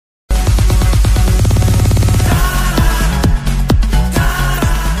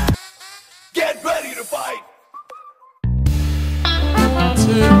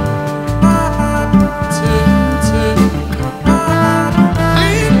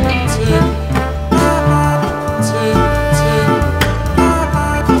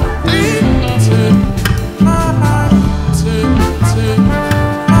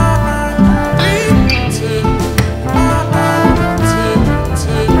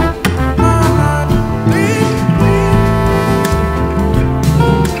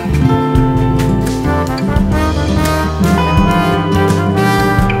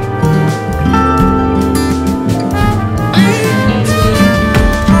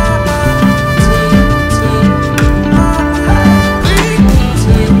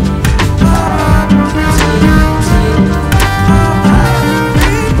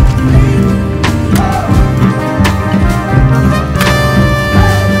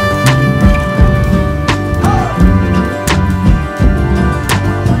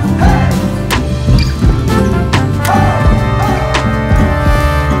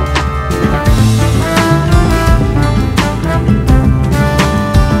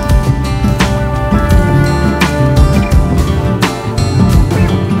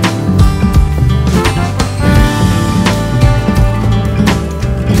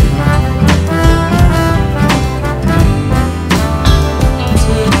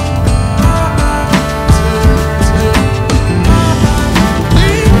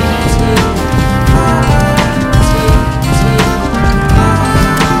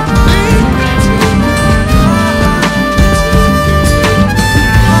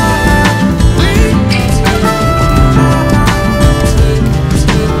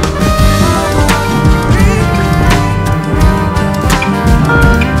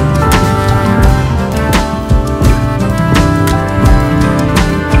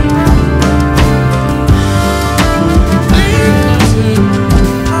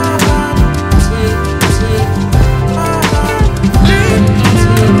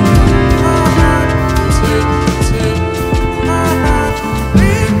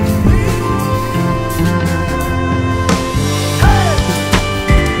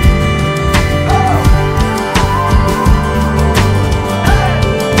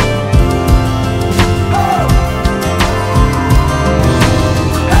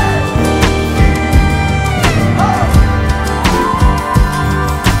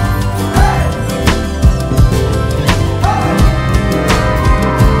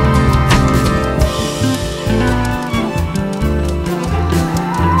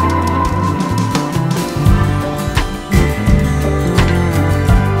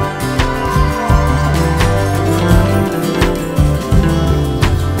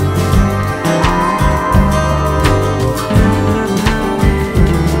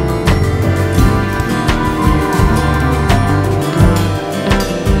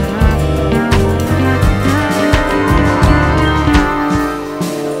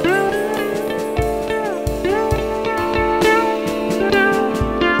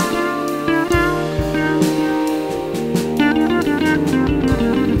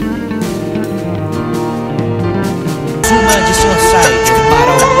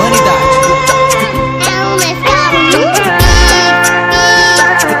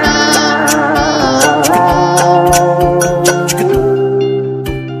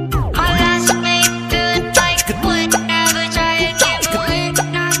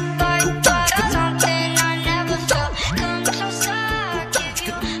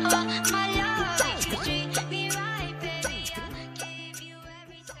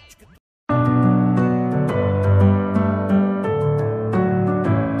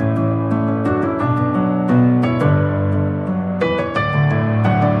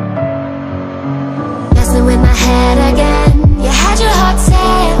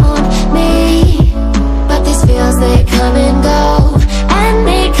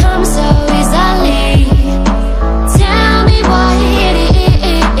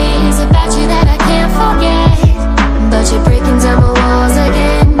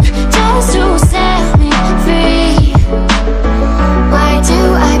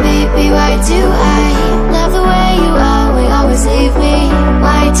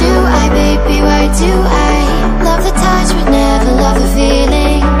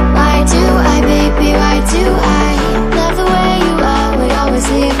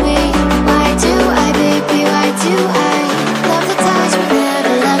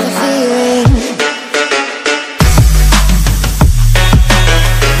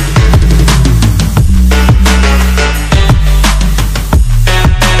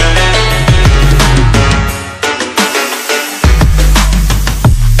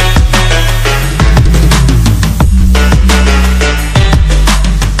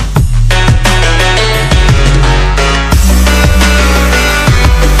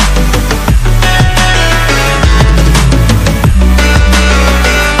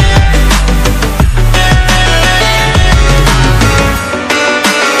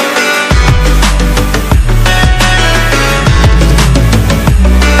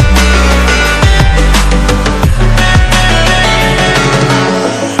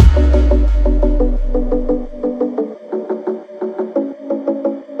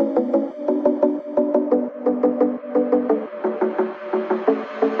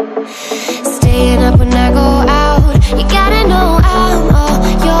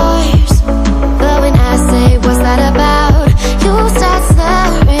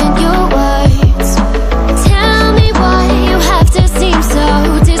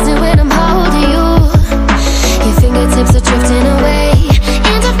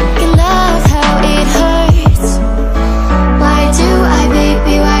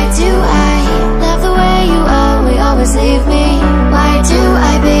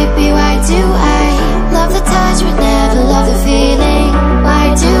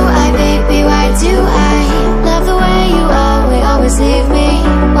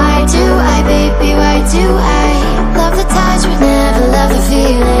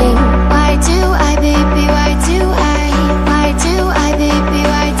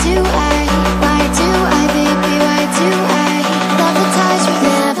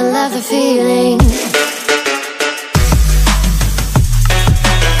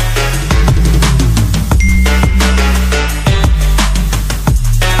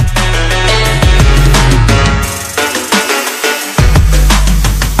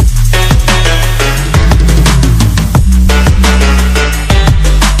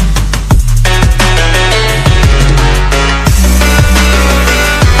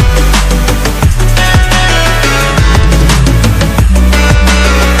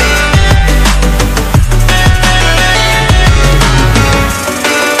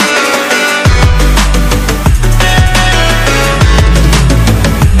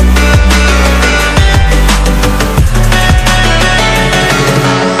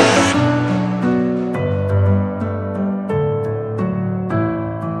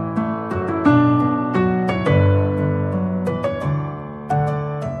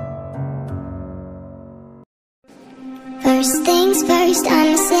First things first,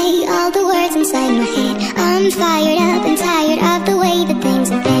 I'ma say all the words inside my head. I'm fired up and tired of the way that things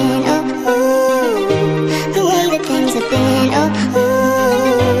have been. Oh, ooh, the way that things have been. Oh, ooh.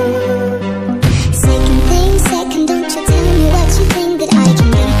 Second thing second, don't you tell me what you think that I can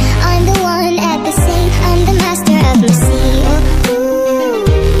be. I'm the one at the same, I'm the master of my sea. Oh, ooh,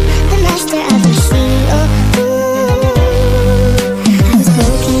 the master of my sea. Oh, ooh. I was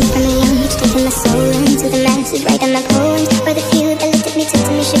broken from a young age, taking my soul into the masses, writing my poems for the few that looked at me, took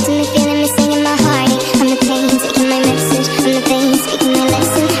to me, shook to me, feeling me, singing my heart. I'm the pain, taking my message. I'm the pain, speaking my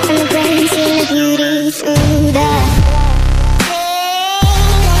lesson. From the brain, seeing the beauty through the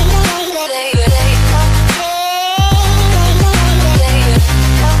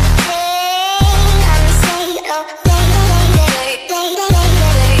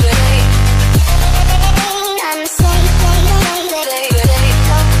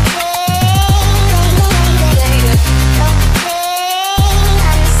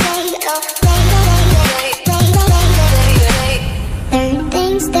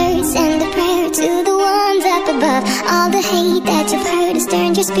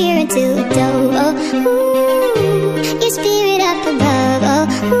your spirit to a dove. Oh, ooh, your spirit up above. Oh,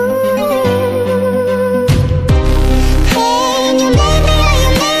 ooh. Hey, you made me a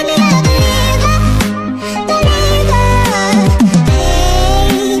believer.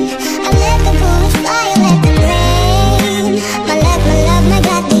 Hey, I let the bullets fly, I let them rain. My love, my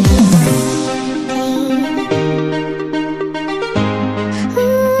God, they keep pain.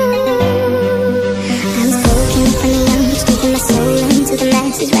 I was broken from a young age, taking my soul into the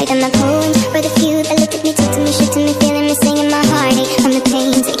masses, writing my poems for the few that looked at me, took to me, shook to me, feeling me, singing my heartache. I'm the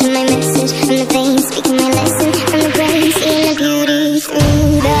pain, taking my message. I'm the pain, speaking my lesson. From the brain, seeing the beauty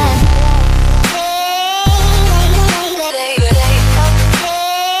through the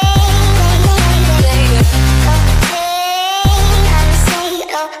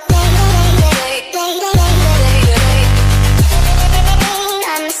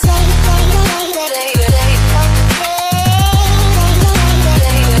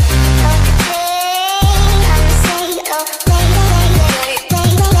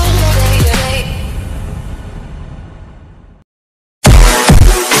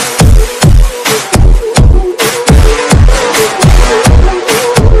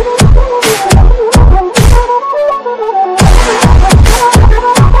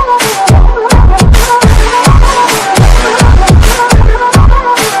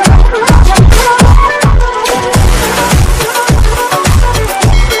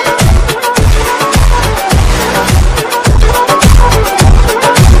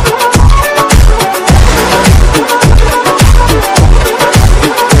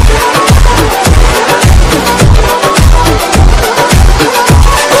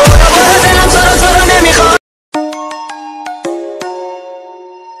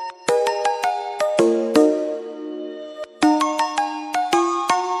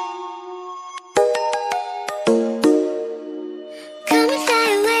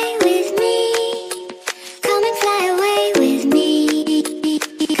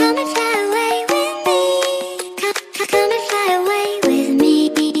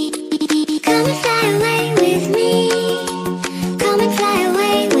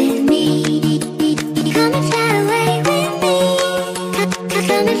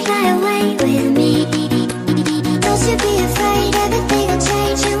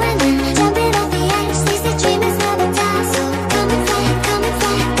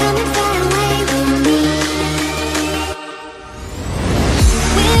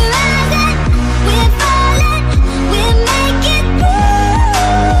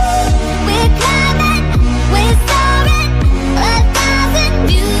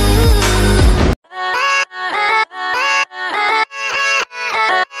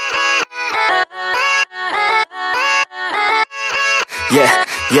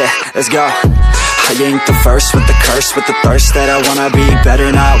Yeah, let's go. I ain't the first with the curse, with the thirst that I wanna be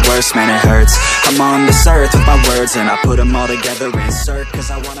better, not worse, man it hurts. I'm on this earth with my words and I put them all together, insert, cause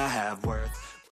I wanna have